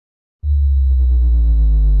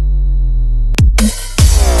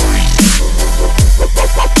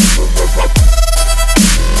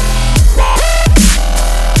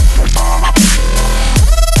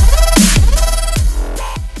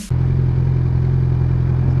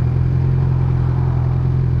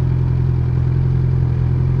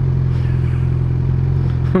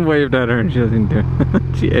waved at her and she doesn't do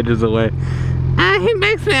it. She edges away. He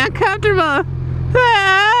makes me uncomfortable.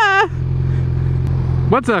 Ah!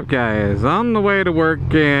 What's up, guys? On the way to work,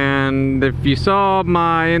 and if you saw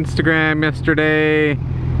my Instagram yesterday,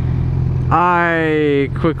 I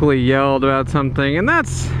quickly yelled about something, and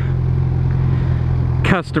that's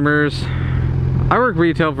customers. I work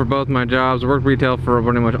retail for both my jobs. I work retail for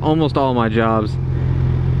pretty much almost all my jobs.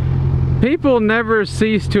 People never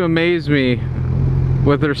cease to amaze me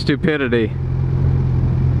with their stupidity.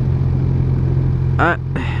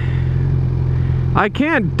 I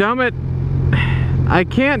can't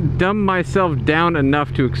dumb myself down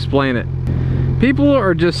enough to explain it. People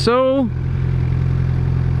are just so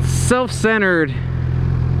self-centered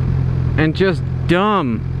and just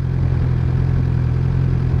dumb.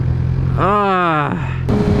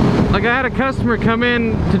 Like I had a customer come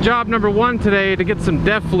in to job number 1 today to get some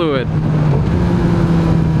DEF fluid.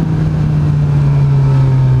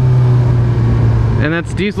 And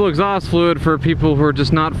that's diesel exhaust fluid for people who are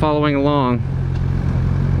just not following along.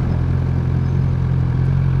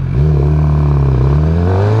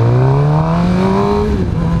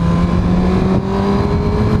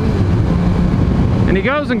 And he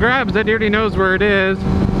goes and grabs it, he already knows where it is.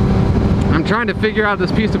 I'm trying to figure out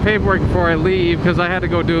this piece of paperwork before I leave because I had to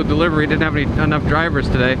go do a delivery, didn't have enough drivers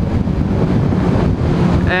today.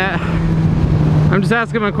 I'm just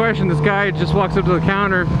asking him a question. This guy just walks up to the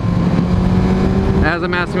counter as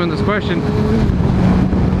I'm asking him this question.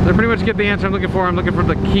 They pretty much get the answer I'm looking for. I'm looking for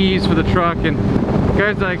the keys for the truck, and the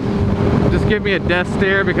guy's like, just give me a death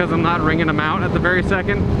stare because I'm not ringing him out at the very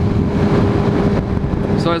second.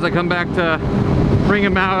 So as I come back to ring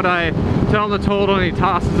him out, I tell him the total and he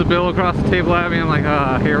tosses the bill across the table at me. I'm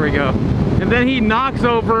like, here we go. And then he knocks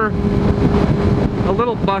over a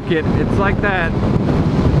little bucket. It's like that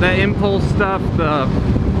impulse stuff,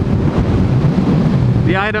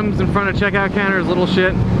 the items in front of checkout counters, little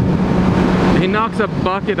shit. He knocks a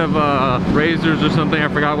bucket of razors or something, I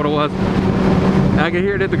forgot what it was. I can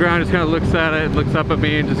hear it hit the ground, just kind of looks at it, looks up at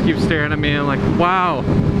me and just keeps staring at me. I'm like, wow,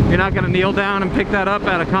 you're not gonna kneel down and pick that up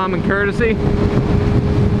out of common courtesy?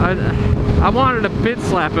 I wanted to bit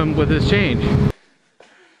slap him with his change.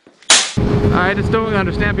 I just don't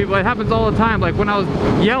understand people. It happens all the time. Like when I was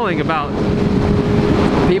yelling about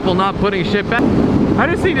people not putting shit back. I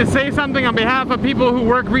just need to say something on behalf of people who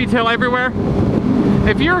work retail everywhere.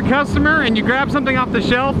 If you're a customer and you grab something off the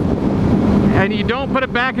shelf and you don't put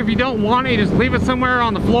it back if you don't want it, you just leave it somewhere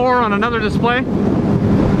on the floor on another display,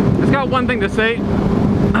 it's got one thing to say.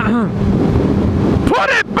 Put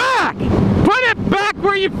it back! Put it back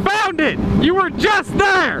where you found it! You were just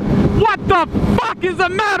there! What the fuck is the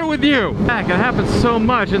matter with you? Heck, it happens so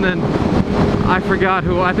much, and then I forgot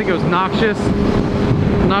who, I think it was Noxious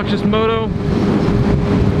Moto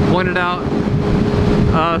pointed out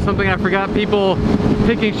something I forgot, people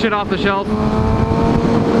picking shit off the shelf.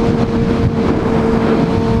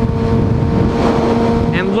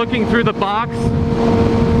 And looking through the box,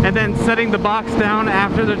 and then setting the box down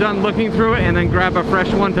after they're done looking through it, and then grab a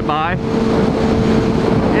fresh one to buy.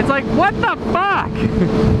 It's like, what the fuck?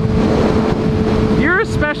 You're a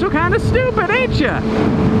special kind of stupid, ain't ya?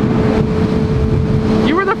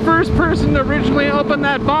 You were the first person to originally open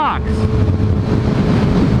that box.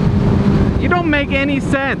 You don't make any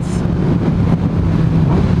sense.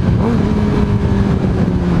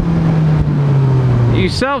 You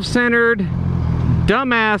self-centered,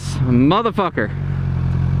 dumbass motherfucker.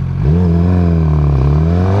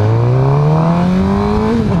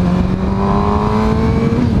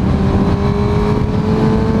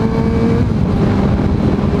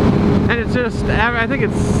 And it's just, I think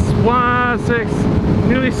it's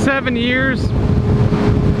nearly 7 years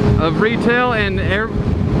of retail, and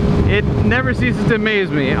it never ceases to amaze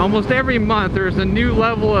me. Almost every month there's a new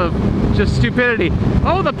level of just stupidity.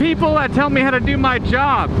 Oh, the people that tell me how to do my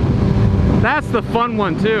job. That's the fun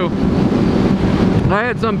one too. I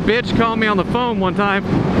had some bitch call me on the phone one time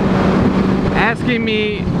asking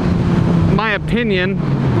me my opinion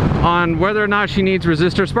on whether or not she needs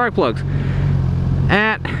resistor spark plugs.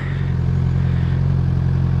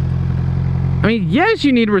 I mean, yes,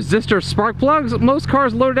 you need resistor spark plugs. Most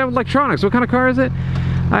cars loaded down with electronics. What kind of car is it?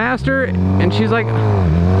 I asked her, and she's like,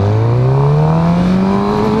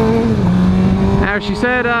 she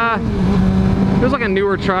said it was like a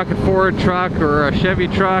newer truck, a Ford truck or a Chevy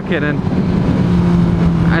truck, and then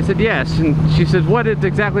I said yes, and she said, what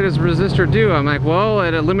exactly does a resistor do? I'm like, well,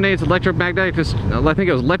 it eliminates electromagnetic, I think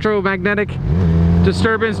it was electromagnetic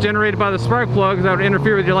disturbance generated by the spark plugs that would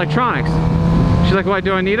interfere with your electronics. She's like, why,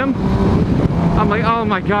 do I need them? I'm like, oh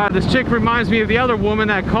my god, this chick reminds me of the other woman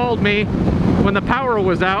that called me when the power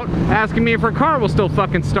was out, asking me if her car will still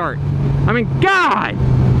fucking start. I mean, God!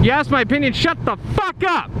 You asked my opinion, shut the fuck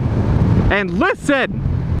up! And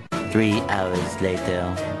listen! 3 hours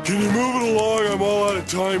later. Can you move it along? I'm all out of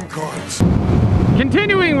time cards.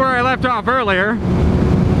 Continuing where I left off earlier,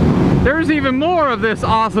 there's even more of this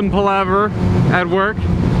awesome palaver at work.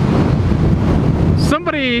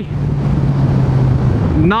 Somebody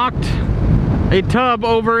knocked a tub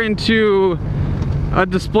over into a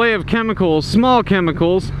display of chemicals, small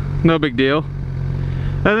chemicals, no big deal,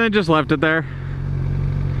 and then just left it there.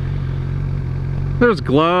 There's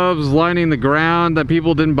gloves lining the ground that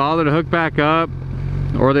people didn't bother to hook back up,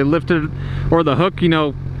 or they lifted, or the hook, you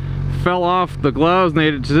know, fell off the gloves and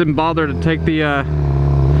they just didn't bother to take the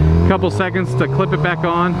couple seconds to clip it back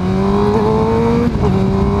on.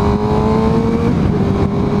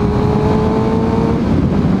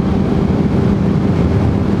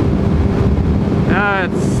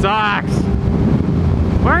 It sucks.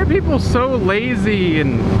 Why are people so lazy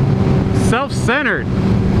and self-centered?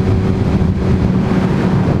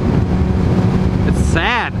 It's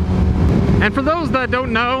sad. And for those that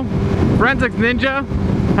don't know, 4n6Ninja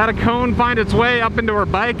had a cone find its way up into her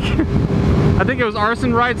bike. I think it was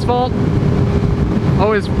Arson Wright's fault.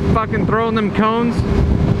 Always fucking throwing them cones.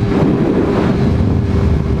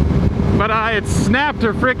 But it snapped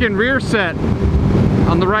her freaking rear set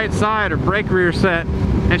on the right side, or brake rear set,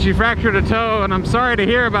 and she fractured a toe, and I'm sorry to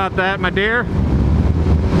hear about that, my dear.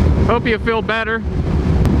 Hope you feel better.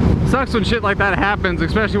 Sucks when shit like that happens,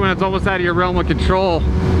 especially when it's almost out of your realm of control.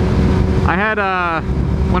 I had,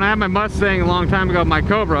 when I had my Mustang a long time ago, my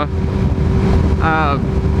Cobra, I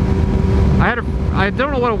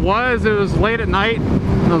don't know what it was late at night,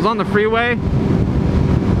 and I was on the freeway,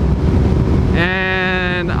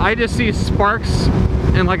 and I just see sparks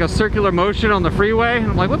in like a circular motion on the freeway,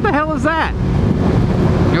 and I'm like, what the hell is that?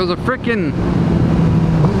 It was a freaking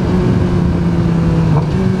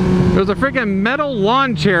metal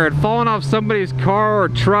lawn chair had fallen off somebody's car or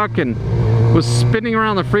truck and was spinning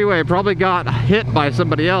around the freeway. It probably got hit by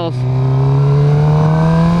somebody else, so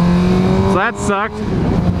that sucked.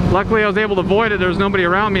 Luckily I was able to avoid it. There was nobody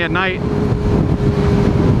around me at night.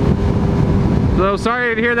 So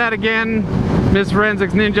sorry to hear that again, Miss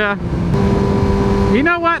 4n6Ninja. You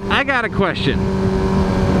know what? I got a question.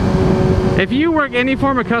 If you work any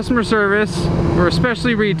form of customer service, or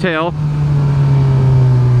especially retail,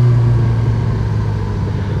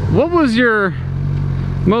 what was your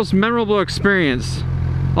most memorable experience,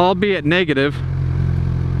 albeit negative?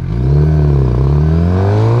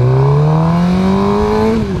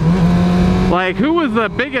 Like, who was the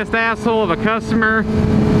biggest asshole of a customer?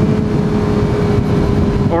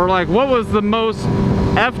 Or like, what was the most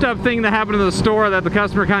effed up thing that happened in the store that the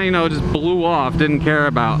customer kind of, you know, just blew off, didn't care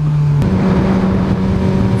about?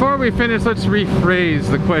 Before we finish, let's rephrase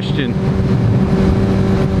the question.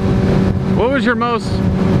 What was your most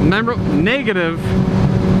negative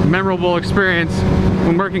memorable experience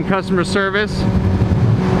when working customer service?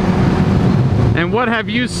 And what have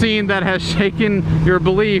you seen that has shaken your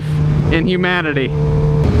belief in humanity?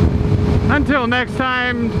 Until next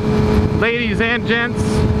time, ladies and gents,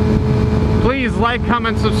 please like,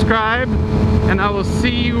 comment, subscribe, and I will see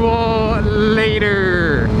you all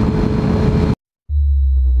later.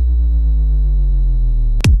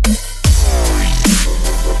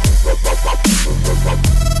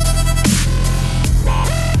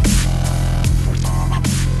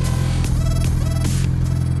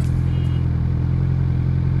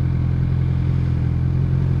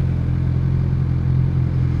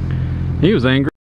 He was angry.